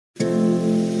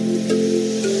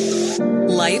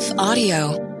Life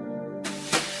Audio.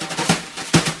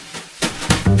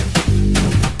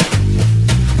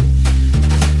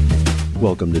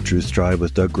 Welcome to Truth Tribe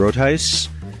with Doug Groothuis.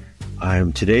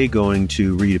 I'm today going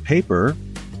to read a paper,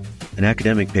 an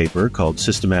academic paper called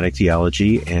Systematic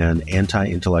Theology and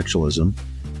Anti-Intellectualism,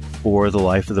 or the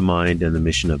Life of the Mind and the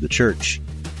Mission of the Church.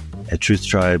 At Truth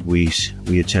Tribe, we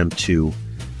attempt to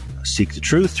seek the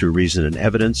truth through reason and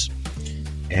evidence,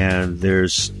 and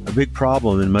there's a big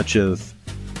problem in much of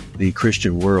the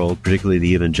Christian world, particularly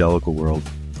the evangelical world,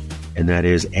 and that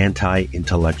is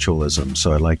anti-intellectualism.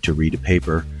 So I'd like to read a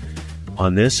paper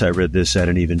on this. I read this at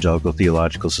an Evangelical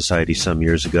Theological Society some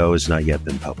years ago. It's not yet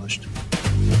been published.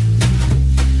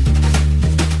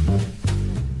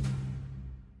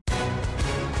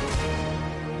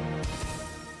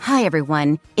 Hi,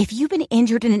 everyone. If you've been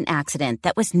injured in an accident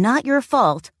that was not your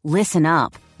fault, listen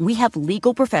up. We have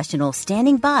legal professionals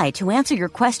standing by to answer your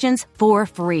questions for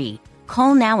free.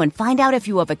 Call now and find out if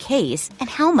you have a case and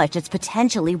how much it's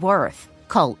potentially worth.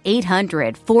 Call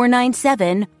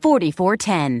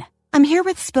 800-497-4410. I'm here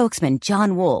with spokesman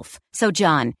John Wolf. So,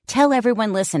 John, tell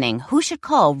everyone listening who should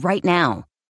call right now.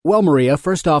 Well, Maria,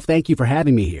 first off, thank you for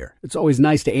having me here. It's always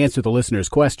nice to answer the listeners'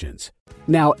 questions.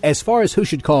 Now, as far as who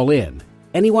should call in,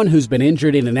 anyone who's been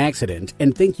injured in an accident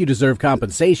and think you deserve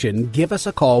compensation, give us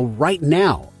a call right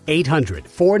now.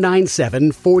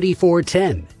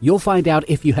 800-497-4410. You'll find out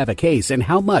if you have a case and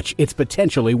how much it's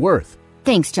potentially worth.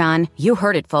 Thanks, John. You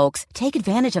heard it, folks. Take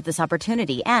advantage of this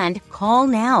opportunity and call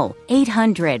now.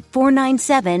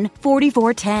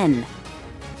 800-497-4410.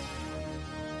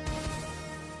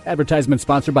 Advertisement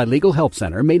sponsored by Legal Help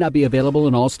Center. May not be available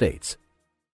in all states.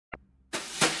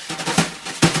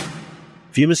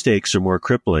 Few mistakes are more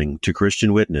crippling to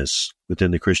Christian witness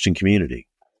within the Christian community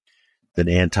than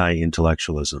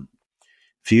anti-intellectualism.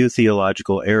 Few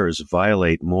theological errors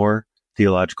violate more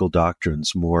theological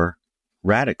doctrines more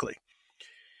radically.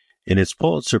 In its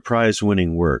Pulitzer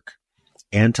Prize-winning work,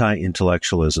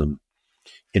 Anti-Intellectualism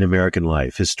in American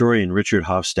Life, historian Richard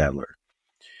Hofstadter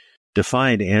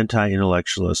defined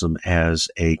anti-intellectualism as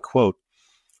a, quote,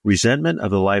 resentment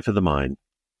of the life of the mind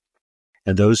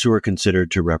and those who are considered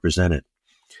to represent it,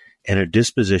 and a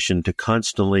disposition to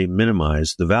constantly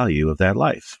minimize the value of that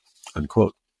life,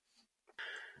 unquote.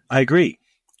 I agree,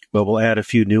 but we'll add a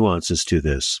few nuances to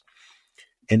this.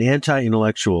 An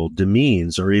anti-intellectual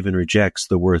demeans or even rejects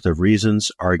the worth of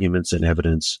reasons, arguments, and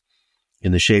evidence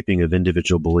in the shaping of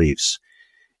individual beliefs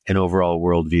and overall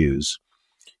worldviews,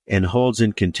 and holds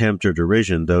in contempt or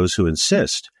derision those who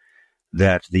insist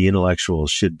that the intellect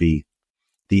should be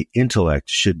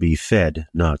fed,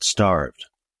 not starved.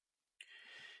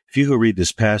 Few who read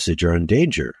this passage are in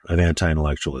danger of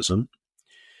anti-intellectualism,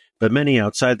 but many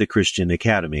outside the Christian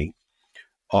academy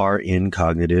are in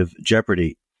cognitive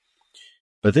jeopardy.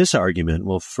 But this argument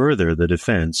will further the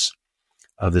defense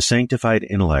of the sanctified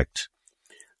intellect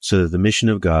so that the mission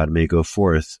of God may go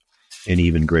forth in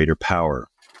even greater power.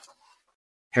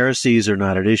 Heresies are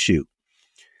not at issue.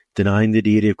 Denying the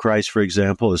deity of Christ, for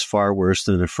example, is far worse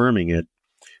than affirming it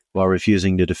while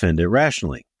refusing to defend it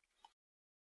rationally.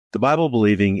 The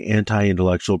Bible-believing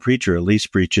anti-intellectual preacher at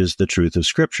least preaches the truth of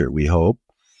Scripture, we hope.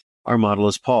 Our model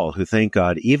is Paul, who thanked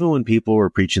God even when people were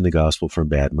preaching the gospel from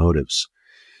bad motives.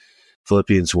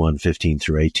 Philippians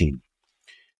 1:15-18.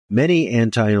 Many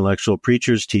anti-intellectual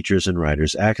preachers, teachers, and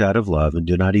writers act out of love and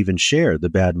do not even share the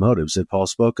bad motives that Paul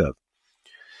spoke of.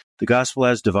 The gospel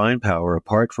has divine power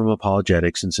apart from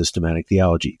apologetics and systematic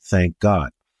theology. Thank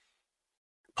God.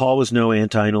 Paul was no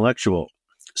anti-intellectual.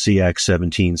 See Acts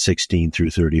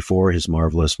 17:16-34, his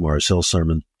marvelous Mars Hill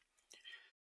sermon.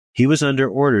 He was under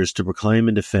orders to proclaim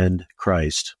and defend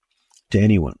Christ to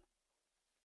anyone.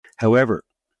 However,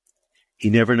 he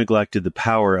never neglected the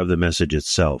power of the message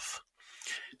itself.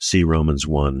 See Romans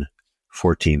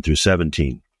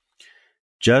 1:14-17.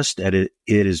 Just as it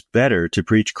is better to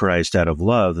preach Christ out of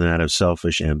love than out of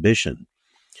selfish ambition,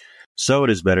 so it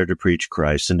is better to preach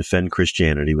Christ and defend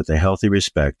Christianity with a healthy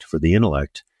respect for the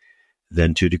intellect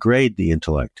than to degrade the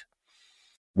intellect.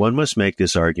 One must make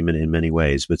this argument in many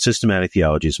ways, but systematic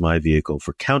theology is my vehicle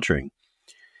for countering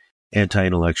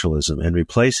anti-intellectualism and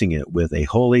replacing it with a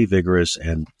holy, vigorous,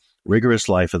 and rigorous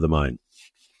life of the mind.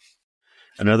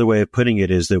 Another way of putting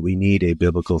it is that we need a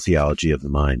biblical theology of the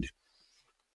mind.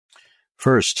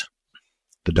 First,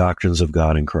 the doctrines of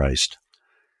God in Christ.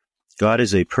 God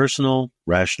is a personal,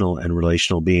 rational, and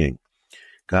relational being.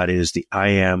 God is the I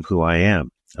am who I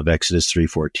am of Exodus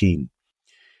 3:14,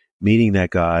 meaning that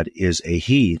God is a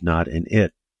he, not an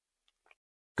it.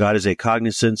 God is a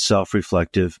cognizant,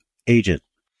 self-reflective agent.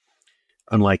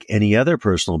 Unlike any other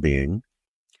personal being,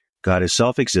 God is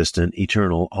self-existent,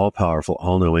 eternal, all-powerful,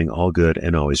 all-knowing, all-good,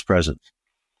 and always present.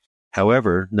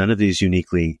 However, none of these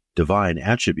uniquely divine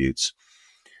attributes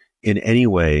in any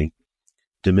way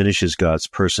diminishes God's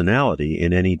personality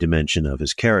in any dimension of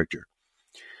his character.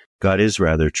 God is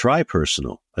rather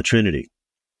tripersonal, a trinity.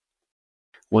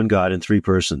 One God in three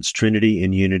persons, Trinity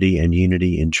in unity and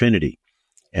unity in Trinity,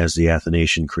 as the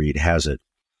Athanasian Creed has it.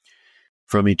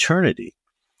 From eternity,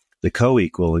 the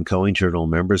co-equal and co-eternal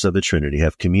members of the Trinity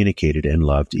have communicated and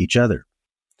loved each other.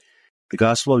 The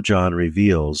Gospel of John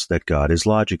reveals that God is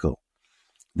logical.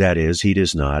 That is, he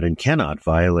does not and cannot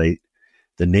violate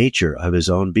the nature of his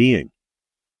own being.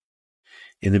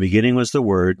 In the beginning was the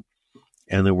Word,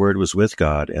 and the Word was with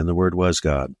God, and the Word was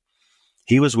God.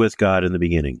 He was with God in the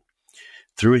beginning.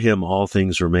 Through him all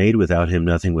things were made. Without him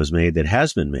nothing was made that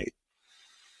has been made.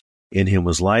 In him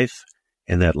was life,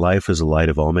 and that life was the light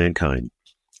of all mankind.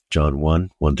 John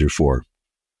 1, 1-4.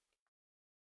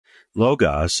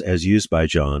 Logos, as used by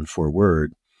John for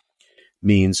word,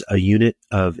 means a unit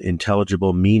of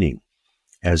intelligible meaning,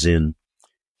 as in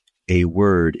a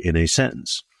word in a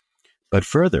sentence. But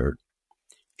further,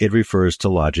 it refers to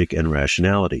logic and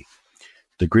rationality.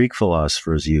 The Greek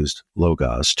philosophers used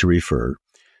logos to refer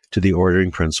to the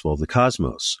ordering principle of the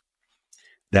cosmos,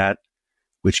 that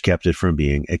which kept it from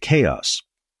being a chaos.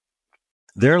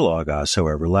 Their logos,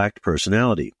 however, lacked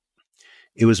personality.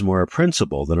 It was more a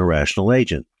principle than a rational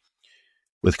agent,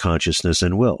 with consciousness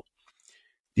and will.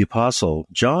 The Apostle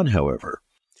John, however,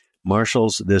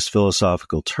 marshals this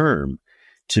philosophical term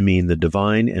to mean the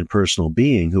divine and personal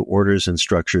being who orders and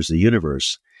structures the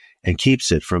universe and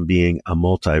keeps it from being a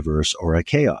multiverse or a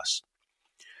chaos.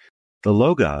 The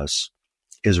Logos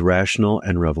is rational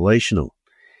and revelational.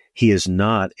 He is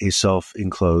not a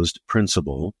self-enclosed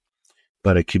principle,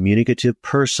 but a communicative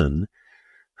person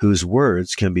whose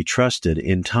words can be trusted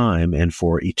in time and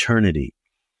for eternity.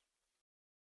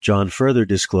 John further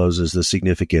discloses the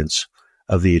significance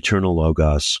of the eternal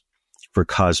Logos for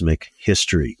cosmic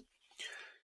history.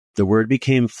 The Word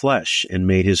became flesh and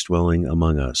made his dwelling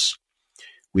among us.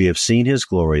 We have seen his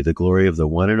glory, the glory of the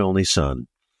one and only Son,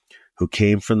 who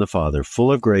came from the Father,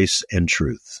 full of grace and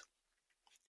truth.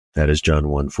 That is John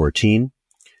 1:14.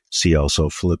 See also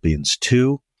Philippians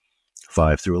 2,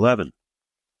 5-11.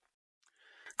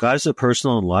 God is a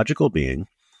personal and logical being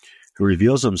who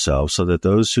reveals himself so that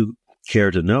those who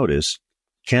care to notice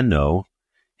can know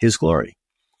his glory.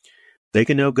 They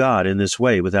can know God in this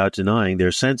way without denying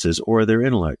their senses or their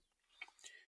intellect.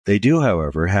 They do,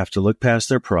 however, have to look past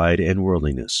their pride and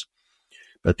worldliness.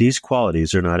 But these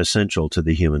qualities are not essential to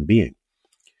the human being.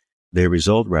 They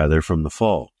result rather from the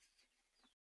fall.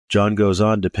 John goes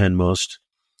on to pen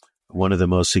one of the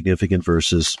most significant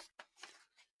verses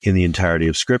in the entirety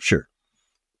of Scripture.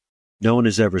 No one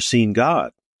has ever seen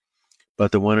God,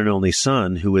 but the one and only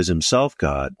Son, who is himself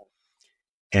God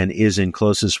and is in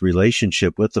closest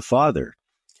relationship with the Father,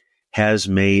 has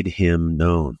made him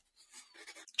known.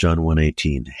 John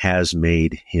 1:18, has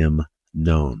made him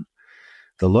known.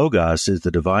 The Logos is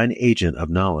the divine agent of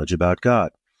knowledge about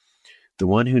God. The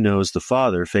one who knows the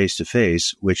Father face to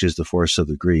face, which is the force of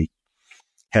the Greek,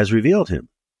 has revealed him,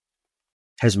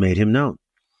 has made him known.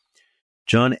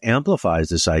 John amplifies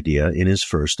this idea in his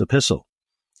first epistle.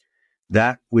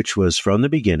 That which was from the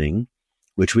beginning,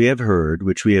 which we have heard,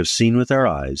 which we have seen with our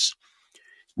eyes,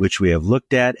 which we have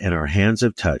looked at and our hands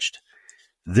have touched,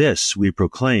 this we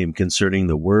proclaim concerning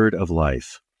the word of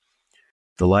life.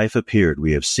 The life appeared,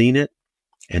 we have seen it,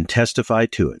 and testify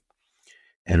to it,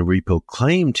 and we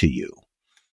proclaim to you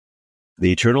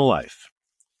the eternal life,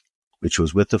 which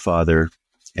was with the Father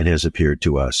and has appeared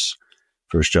to us.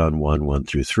 1 John 1,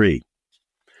 1-3.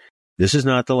 This is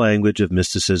not the language of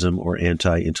mysticism or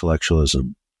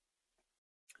anti-intellectualism.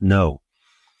 No.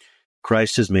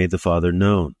 Christ has made the Father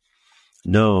known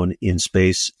in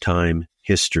space, time,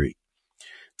 history.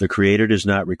 The Creator does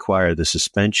not require the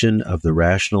suspension of the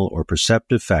rational or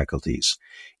perceptive faculties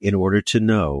in order to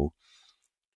know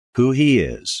who he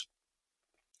is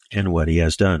and what he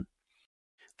has done.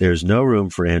 There is no room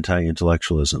for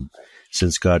anti-intellectualism,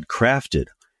 since God crafted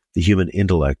the human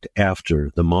intellect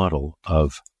after the model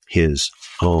of his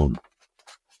own.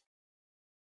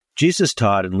 Jesus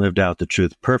taught and lived out the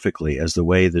truth perfectly as the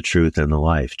way, the truth, and the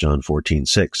life, John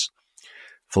 14:6.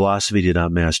 Philosophy did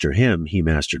not master him, he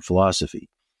mastered philosophy.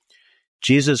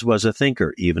 Jesus was a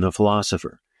thinker, even a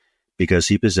philosopher, because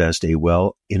he possessed a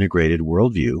well-integrated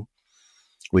worldview,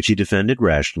 which he defended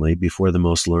rationally before the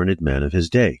most learned men of his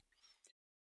day.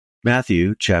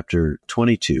 Matthew, chapter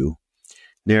 22,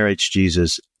 narrates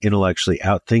Jesus intellectually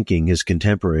outthinking his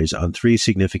contemporaries on three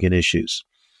significant issues: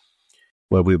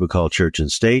 what we would call church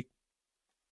and state,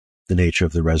 the nature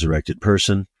of the resurrected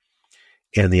person,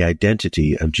 and the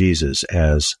identity of Jesus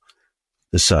as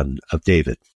the Son of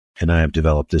David. And I have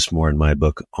developed this more in my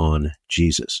book on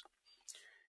Jesus.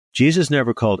 Jesus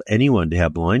never called anyone to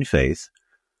have blind faith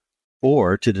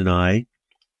or to deny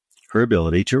her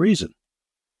ability to reason.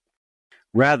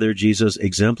 Rather, Jesus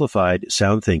exemplified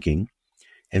sound thinking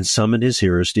and summoned his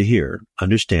hearers to hear,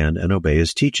 understand, and obey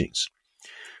his teachings.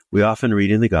 We often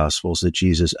read in the Gospels that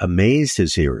Jesus amazed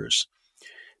his hearers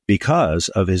because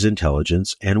of his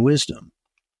intelligence and wisdom.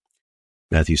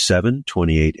 Matthew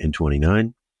 7:28 and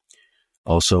 29.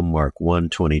 Also Mark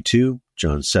 1:22,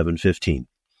 John 7:15.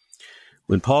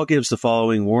 When Paul gives the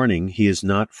following warning, he is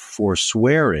not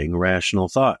forswearing rational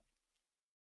thought.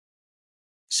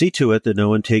 See to it that no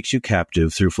one takes you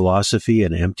captive through philosophy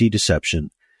and empty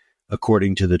deception,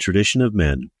 according to the tradition of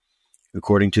men,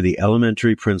 according to the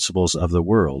elementary principles of the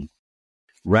world,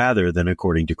 rather than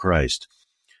according to Christ.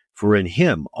 For in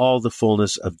him all the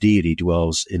fullness of deity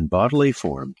dwells in bodily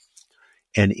form,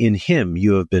 and in him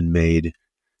you have been made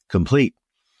complete,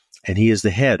 and he is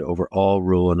the head over all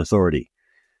rule and authority.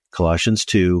 Colossians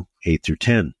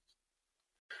 2:8-10.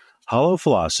 Hollow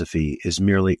philosophy is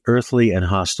merely earthly and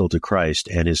hostile to Christ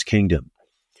and his kingdom.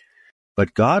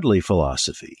 But godly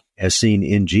philosophy, as seen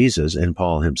in Jesus and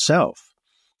Paul himself,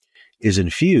 is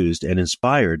infused and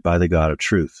inspired by the God of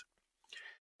truth.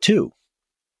 2.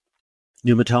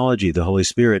 Pneumatology, the Holy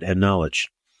Spirit, and knowledge.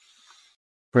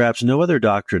 Perhaps no other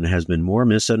doctrine has been more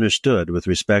misunderstood with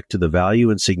respect to the value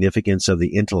and significance of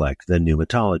the intellect than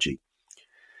pneumatology.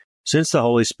 Since the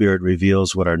Holy Spirit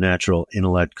reveals what our natural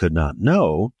intellect could not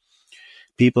know,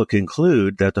 people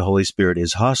conclude that the Holy Spirit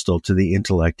is hostile to the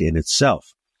intellect in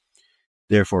itself.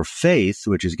 Therefore, faith,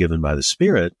 which is given by the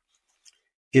Spirit,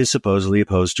 is supposedly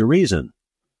opposed to reason,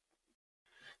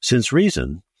 since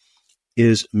reason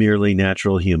is merely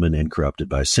natural, human, and corrupted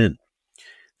by sin.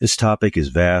 This topic is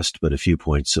vast, but a few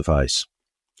points suffice.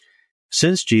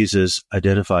 Since Jesus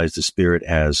identifies the Spirit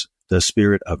as the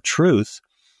Spirit of truth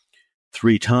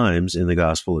 3 times in the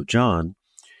Gospel of John,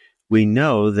 we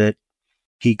know that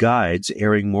he guides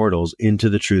erring mortals into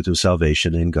the truth of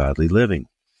salvation and godly living.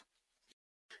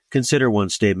 Consider one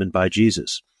statement by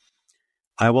Jesus.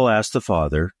 I will ask the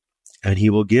Father, and he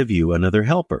will give you another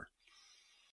helper,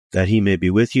 that he may be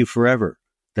with you forever,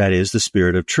 that is, the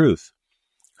Spirit of truth,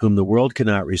 whom the world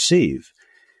cannot receive,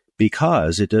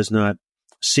 because it does not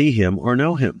see him or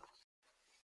know him.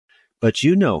 But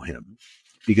you know him,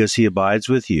 because he abides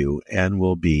with you and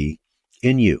will be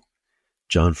in you.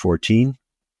 John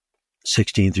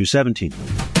 14:16-17.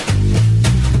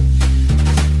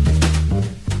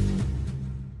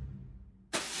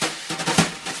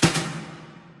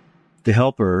 The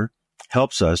Helper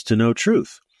helps us to know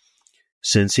truth,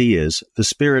 since he is the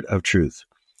Spirit of truth.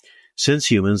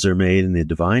 Since humans are made in the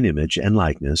divine image and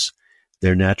likeness,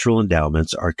 their natural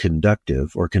endowments are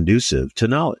conducive to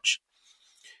knowledge.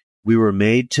 We were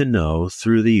made to know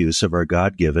through the use of our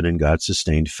God-given and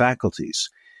God-sustained faculties,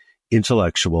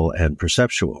 intellectual and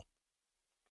perceptual.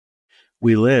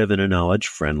 We live in a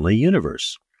knowledge-friendly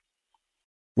universe.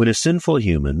 When a sinful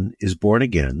human is born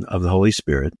again of the Holy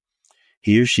Spirit,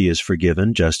 he or she is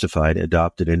forgiven, justified,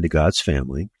 adopted into God's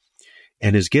family,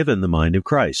 and is given the mind of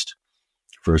Christ.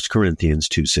 1 Corinthians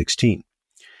 2:16.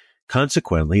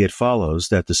 Consequently, it follows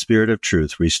that the Spirit of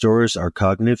truth restores our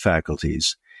cognitive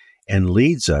faculties and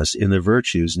leads us in the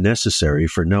virtues necessary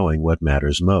for knowing what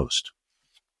matters most.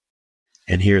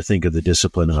 And here think of the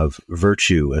discipline of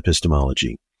virtue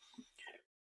epistemology.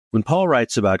 When Paul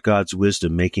writes about God's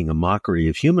wisdom making a mockery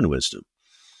of human wisdom,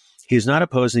 he is not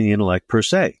opposing the intellect per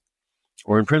se,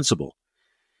 or in principle,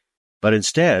 but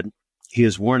instead he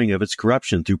is warning of its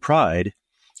corruption through pride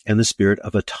and the spirit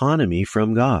of autonomy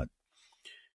from God.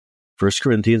 1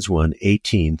 Corinthians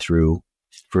 1:18 through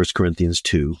 1 Corinthians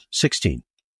 2:16.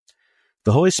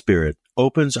 The Holy Spirit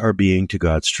opens our being to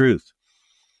God's truth.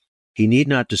 He need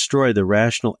not destroy the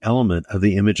rational element of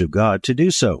the image of God to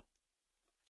do so.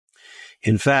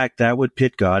 In fact, that would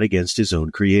pit God against his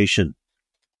own creation.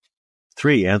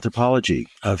 3. Anthropology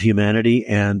of humanity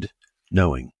and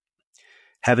knowing.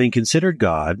 Having considered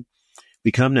God,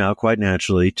 we come now quite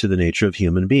naturally to the nature of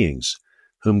human beings,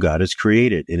 whom God has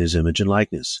created in his image and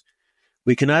likeness.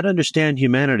 We cannot understand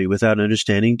humanity without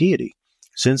understanding deity,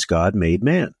 since God made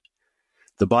man.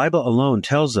 The Bible alone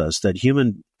tells us that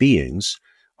human beings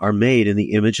are made in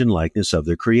the image and likeness of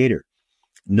their Creator.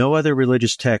 No other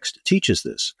religious text teaches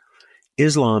this.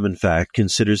 Islam, in fact,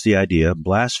 considers the idea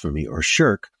blasphemy or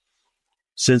shirk,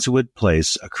 since it would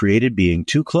place a created being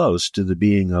too close to the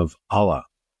being of Allah.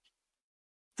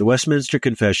 The Westminster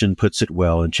Confession puts it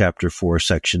well in chapter 4,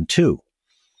 section 2.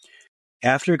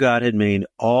 After God had made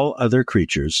all other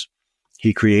creatures,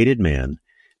 he created man,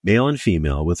 male and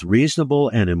female, with reasonable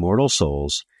and immortal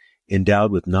souls,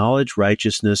 endowed with knowledge,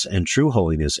 righteousness, and true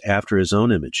holiness after his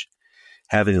own image,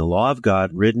 having the law of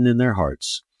God written in their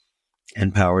hearts,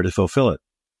 and power to fulfill it,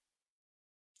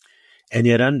 and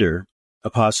yet under a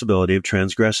possibility of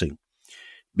transgressing,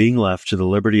 being left to the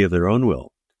liberty of their own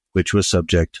will, which was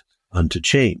subject unto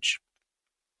change.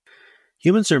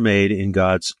 Humans are made in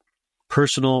God's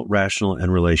personal, rational,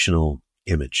 and relational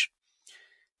image.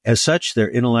 As such, their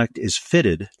intellect is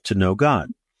fitted to know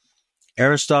God.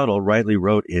 Aristotle rightly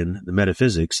wrote in the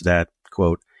Metaphysics that,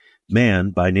 quote, man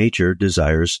by nature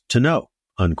desires to know,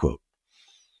 unquote.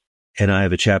 And I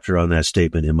have a chapter on that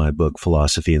statement in my book,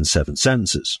 Philosophy in 7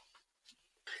 Sentences.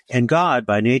 And God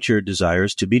by nature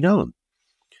desires to be known.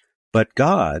 But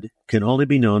God can only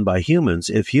be known by humans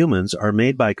if humans are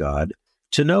made by God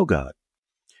to know God.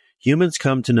 Humans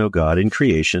come to know God in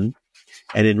creation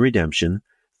and in redemption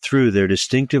through their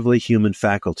distinctively human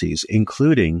faculties,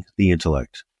 including the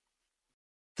intellect.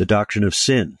 The doctrine of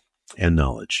sin and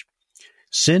knowledge.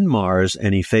 Sin mars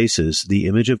and effaces the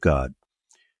image of God,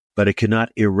 but it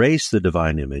cannot erase the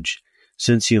divine image,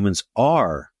 since humans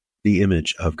are the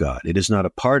image of God. It is not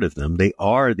a part of them. They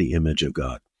are the image of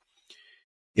God.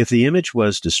 If the image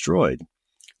was destroyed,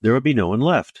 there would be no one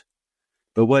left.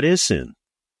 But what is sin?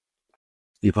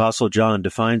 The Apostle John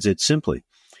defines it simply.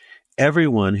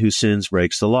 Everyone who sins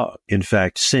breaks the law. In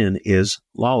fact, sin is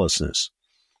lawlessness.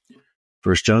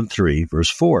 1 John 3, verse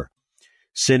 4.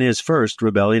 Sin is first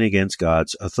rebellion against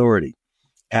God's authority.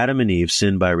 Adam and Eve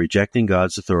sinned by rejecting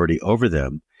God's authority over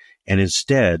them and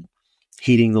instead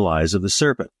heeding the lies of the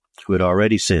serpent, who had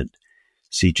already sinned.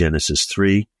 See Genesis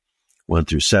 3, 1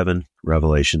 through 7,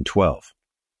 Revelation 12.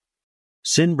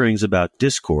 Sin brings about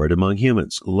discord among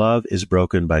humans. Love is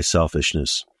broken by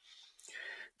selfishness.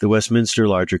 The Westminster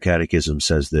Larger Catechism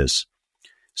says this: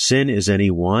 sin is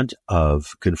any want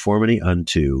of conformity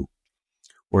unto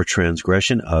or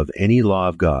transgression of any law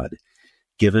of God,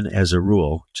 given as a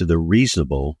rule to the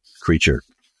reasonable creature.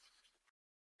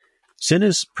 Sin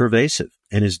is pervasive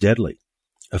and is deadly,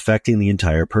 affecting the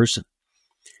entire person.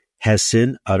 Has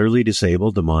sin utterly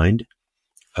disabled the mind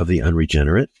of the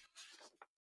unregenerate?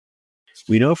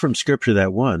 We know from Scripture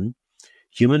that 1,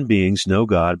 human beings know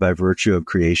God by virtue of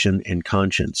creation and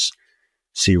conscience.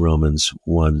 See Romans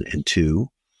 1 and 2.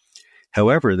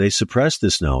 However, they suppress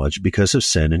this knowledge because of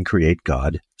sin and create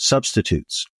God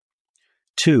substitutes.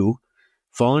 2,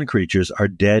 fallen creatures are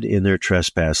dead in their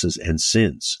trespasses and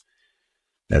sins.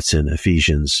 That's in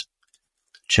Ephesians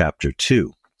chapter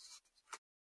 2.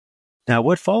 Now,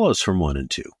 what follows from 1 and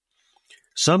 2?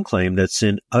 Some claim that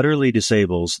sin utterly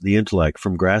disables the intellect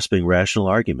from grasping rational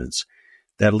arguments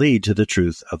that lead to the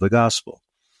truth of the gospel.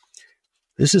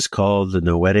 This is called the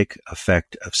noetic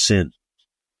effect of sin.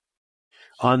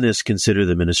 On this, consider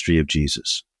the ministry of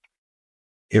Jesus.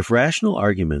 If rational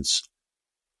arguments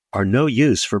are no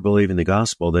use for believing the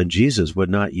gospel, then Jesus would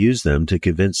not use them to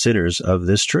convince sinners of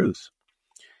this truth.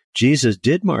 Jesus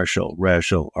did marshal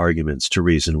rational arguments to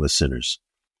reason with sinners.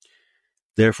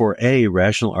 Therefore, A,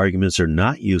 rational arguments are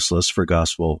not useless for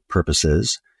gospel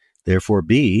purposes. Therefore,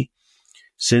 B,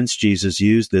 since Jesus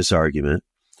used this argument,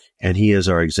 and he is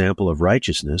our example of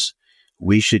righteousness,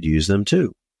 we should use them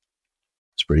too.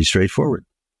 It's pretty straightforward.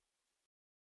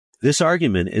 This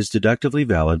argument is deductively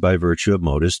valid by virtue of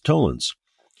modus tollens.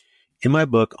 In my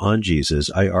book on Jesus,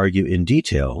 I argue in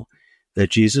detail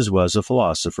that Jesus was a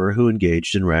philosopher who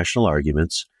engaged in rational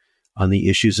arguments on the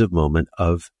issues of moment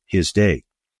of his day.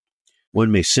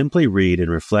 One may simply read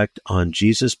and reflect on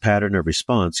Jesus' pattern of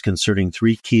response concerning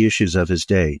 3 key issues of his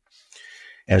day,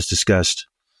 as discussed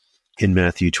in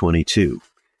Matthew 22,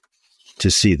 to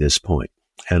see this point,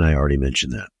 and I already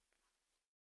mentioned that.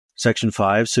 Section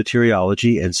 5,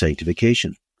 Soteriology and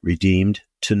Sanctification, redeemed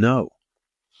to know.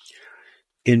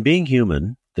 In Being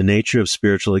Human, the Nature of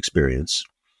Spiritual Experience,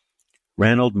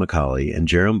 Ranald Macaulay and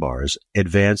Jerram Barrs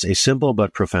advance a simple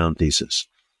but profound thesis.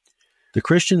 The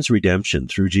Christian's redemption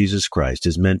through Jesus Christ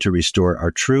is meant to restore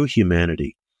our true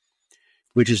humanity,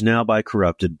 which is now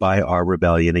corrupted by our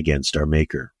rebellion against our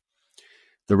Maker.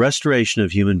 The restoration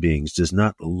of human beings does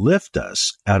not lift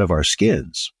us out of our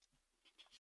skins,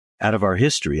 out of our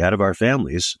history, out of our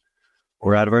families,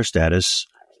 or out of our status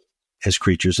as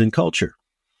creatures in culture.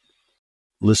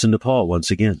 Listen to Paul once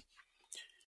again.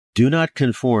 Do not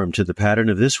conform to the pattern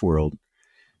of this world,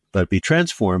 but be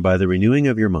transformed by the renewing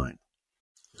of your mind,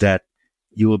 that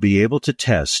you will be able to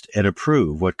test and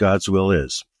approve what God's will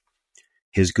is,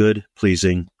 his good,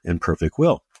 pleasing, and perfect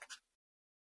will.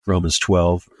 Romans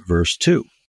 12, verse 2.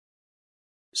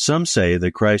 Some say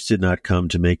that Christ did not come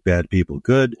to make bad people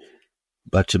good,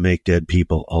 but to make dead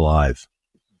people alive.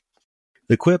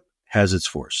 The quip has its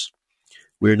force.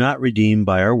 We are not redeemed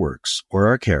by our works or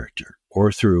our character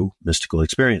or through mystical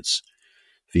experience.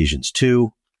 Ephesians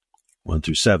 2, 1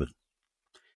 through 7.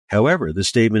 However, this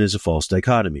statement is a false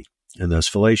dichotomy and thus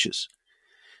fallacious.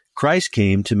 Christ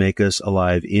came to make us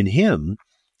alive in Him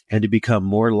and to become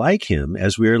more like Him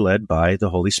as we are led by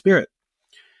the Holy Spirit,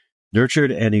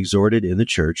 nurtured and exhorted in the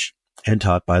church and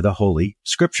taught by the Holy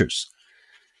Scriptures.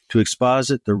 To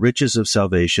exposit the riches of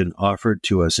salvation offered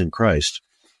to us in Christ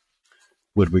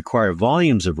would require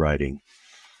volumes of writing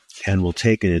and will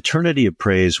take an eternity of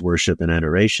praise, worship, and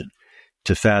adoration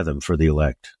to fathom for the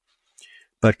elect.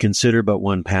 But consider but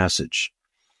one passage.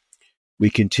 We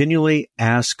continually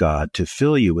ask God to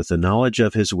fill you with the knowledge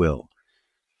of His will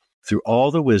through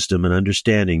all the wisdom and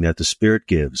understanding that the Spirit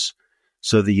gives,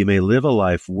 so that you may live a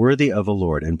life worthy of the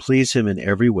Lord and please Him in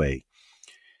every way,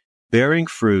 bearing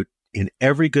fruit in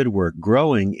every good work,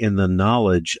 growing in the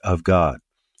knowledge of God.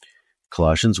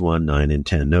 Colossians 1, 9 and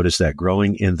 10. Notice that,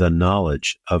 growing in the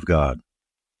knowledge of God.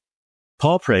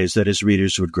 Paul prays that his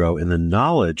readers would grow in the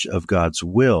knowledge of God's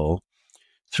will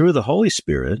through the Holy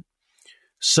Spirit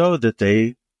so that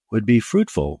they would be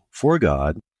fruitful for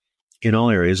God in all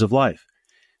areas of life.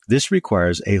 This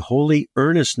requires a holy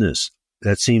earnestness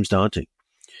that seems daunting.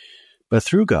 But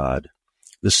through God,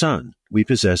 the Son, we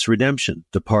possess redemption,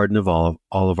 the pardon of all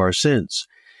of our sins.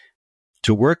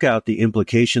 To work out the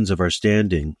implications of our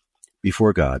standing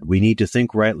before God, we need to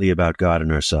think rightly about God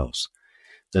and ourselves.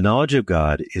 The knowledge of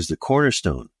God is the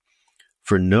cornerstone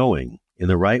for knowing in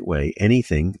the right way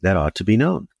anything that ought to be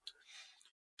known.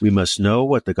 We must know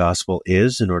what the gospel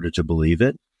is in order to believe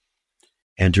it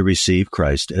and to receive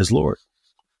Christ as Lord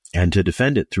and to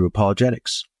defend it through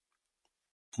apologetics.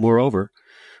 Moreover,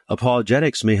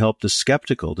 apologetics may help the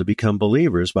skeptical to become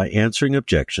believers by answering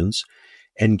objections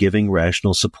and giving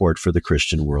rational support for the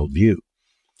Christian worldview.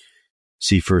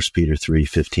 See 1 Peter 3,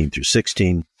 15 through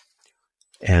 16,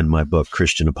 and my book,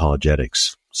 Christian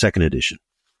Apologetics, 2nd edition.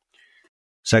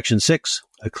 Section 6,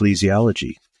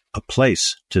 Ecclesiology, a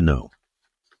place to know.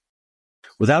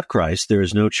 Without Christ, there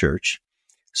is no church,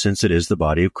 since it is the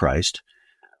body of Christ,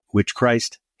 which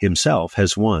Christ Himself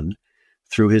has won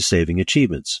through His saving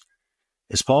achievements.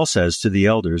 As Paul says to the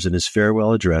elders in his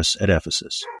farewell address at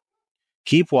Ephesus,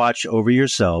 "Keep watch over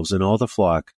yourselves and all the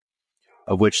flock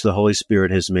of which the Holy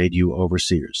Spirit has made you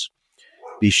overseers.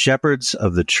 Be shepherds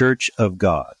of the church of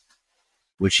God,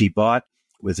 which He bought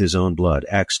with His own blood."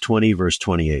 Acts 20, verse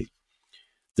 28.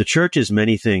 The church is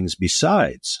many things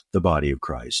besides the body of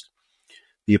Christ.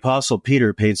 The Apostle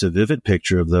Peter paints a vivid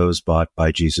picture of those bought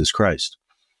by Jesus Christ.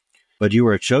 "But you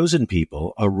are a chosen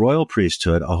people, a royal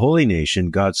priesthood, a holy nation,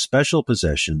 God's special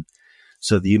possession,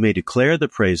 so that you may declare the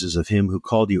praises of Him who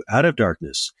called you out of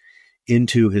darkness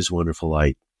into His wonderful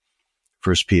light."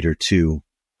 1 Peter 2,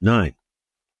 9.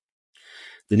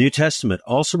 The New Testament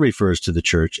also refers to the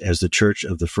church as the church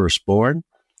of the firstborn,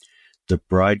 the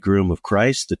bridegroom of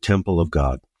Christ, the temple of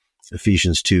God.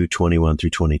 Ephesians 2, 21 through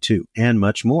 22, and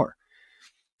much more.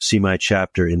 See my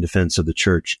chapter in defense of the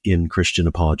church in Christian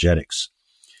Apologetics.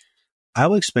 I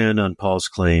will expand on Paul's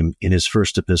claim in his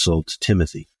first epistle to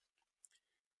Timothy.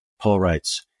 Paul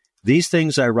writes, "These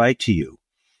things I write to you,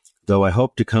 though I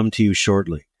hope to come to you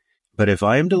shortly. But if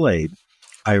I am delayed,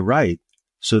 I write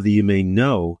so that you may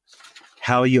know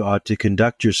how you ought to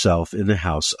conduct yourself in the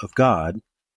house of God,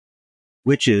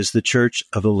 which is the church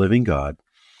of the living God,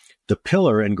 the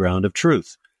pillar and ground of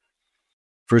truth."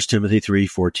 1 Timothy 3,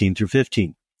 14 through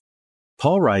 15.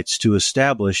 Paul writes to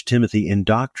establish Timothy in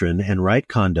doctrine and right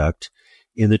conduct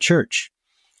in the church,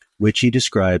 which he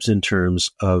describes in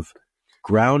terms of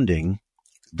grounding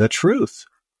the truth.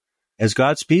 As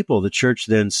God's people, the church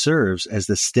then serves as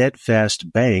the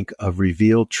steadfast bank of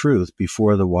revealed truth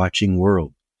before the watching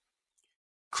world.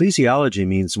 Ecclesiology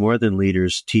means more than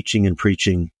leaders teaching and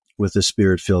preaching with a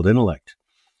spirit-filled intellect.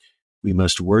 We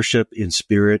must worship in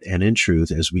spirit and in truth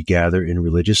as we gather in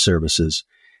religious services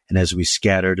and as we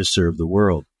scatter to serve the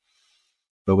world.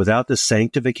 But without the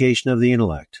sanctification of the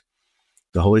intellect,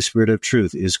 the Holy Spirit of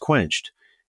truth is quenched,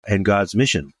 and God's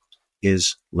mission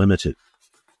is limited.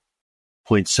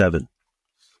 Point 7.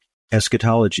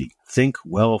 Eschatology. Think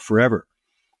well forever.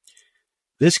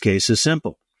 This case is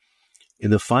simple.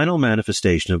 In the final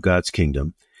manifestation of God's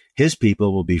kingdom, His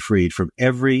people will be freed from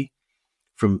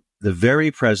the very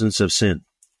presence of sin,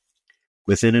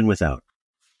 within and without.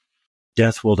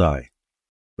 Death will die.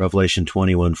 Revelation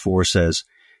 21:4 says,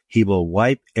 "He will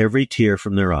wipe every tear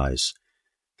from their eyes.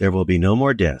 There will be no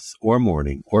more death, or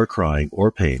mourning, or crying,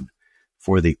 or pain,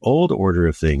 for the old order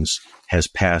of things has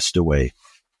passed away."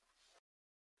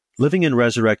 Living in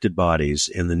resurrected bodies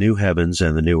in the new heavens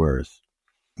and the new earth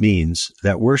means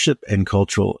that worship and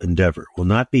cultural endeavor will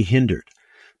not be hindered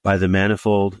by the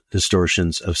manifold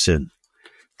distortions of sin.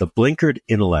 The blinkered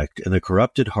intellect and the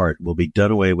corrupted heart will be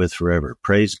done away with forever.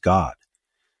 Praise God.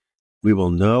 We will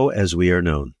know as we are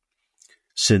known.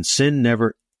 Since sin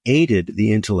never aided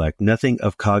the intellect, nothing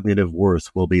of cognitive worth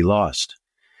will be lost.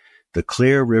 The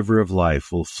clear river of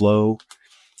life will flow,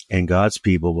 and God's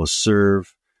people will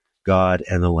serve God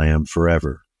and the Lamb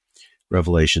forever.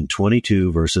 Revelation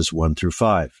 22, verses 1 through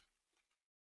 5.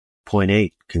 Point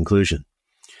 8, conclusion.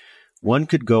 One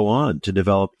could go on to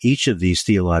develop each of these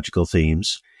theological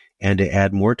themes and to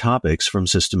add more topics from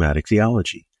systematic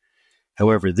theology.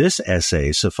 However, this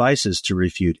essay suffices to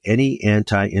refute any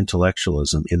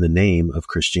anti-intellectualism in the name of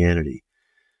Christianity.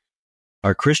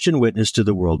 Our Christian witness to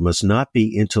the world must not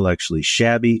be intellectually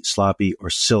shabby, sloppy, or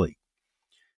silly.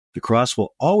 The cross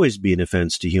will always be an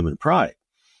offense to human pride,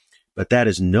 but that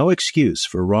is no excuse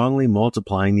for wrongly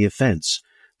multiplying the offense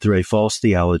through a false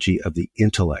theology of the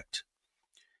intellect.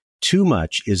 Too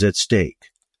much is at stake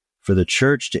for the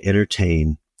church to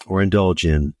entertain or indulge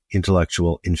in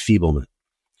intellectual enfeeblement.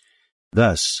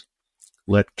 Thus,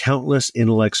 let countless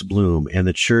intellects bloom and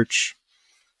the church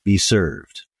be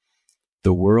served,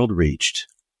 the world reached,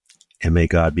 and may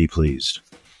God be pleased.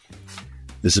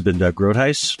 This has been Doug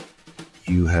Groothuis.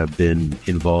 You have been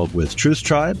involved with Truth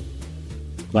Tribe,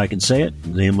 if I can say it, the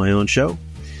name of my own show,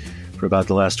 for about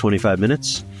the last 25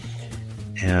 minutes.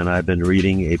 And I've been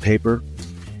reading a paper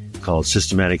called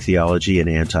Systematic Theology and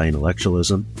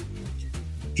Anti-Intellectualism.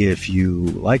 If you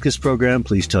like this program,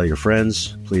 please tell your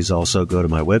friends. Please also go to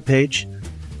my webpage,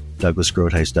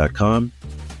 douglasgroothuis.com.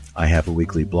 I have a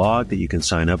weekly blog that you can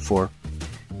sign up for.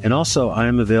 And also, I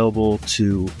am available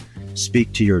to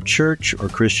speak to your church or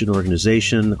Christian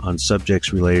organization on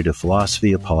subjects related to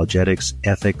philosophy, apologetics,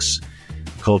 ethics,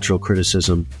 cultural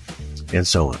criticism, and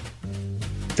so on.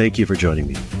 Thank you for joining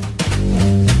me.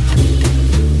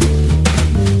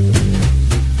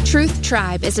 Truth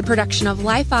Tribe is a production of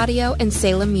Life Audio and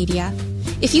Salem Media.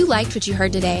 If you liked what you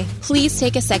heard today, please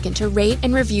take a second to rate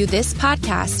and review this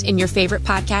podcast in your favorite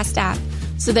podcast app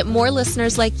so that more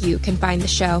listeners like you can find the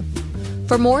show.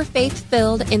 For more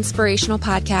faith-filled, inspirational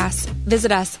podcasts,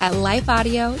 visit us at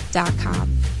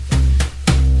lifeaudio.com.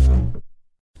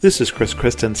 This is Chris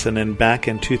Christensen, and back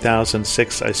in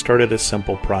 2006, I started a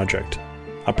simple project.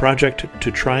 A project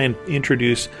to try and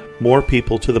introduce more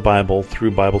people to the Bible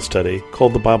through Bible study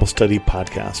called the Bible Study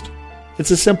Podcast. It's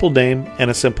a simple name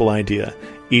and a simple idea.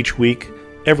 Each week,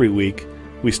 every week,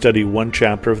 we study one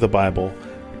chapter of the Bible,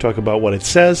 talk about what it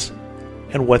says,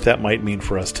 and what that might mean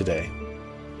for us today.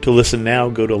 To listen now,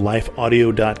 go to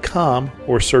lifeaudio.com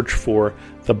or search for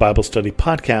the Bible Study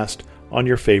Podcast on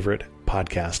your favorite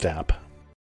podcast app.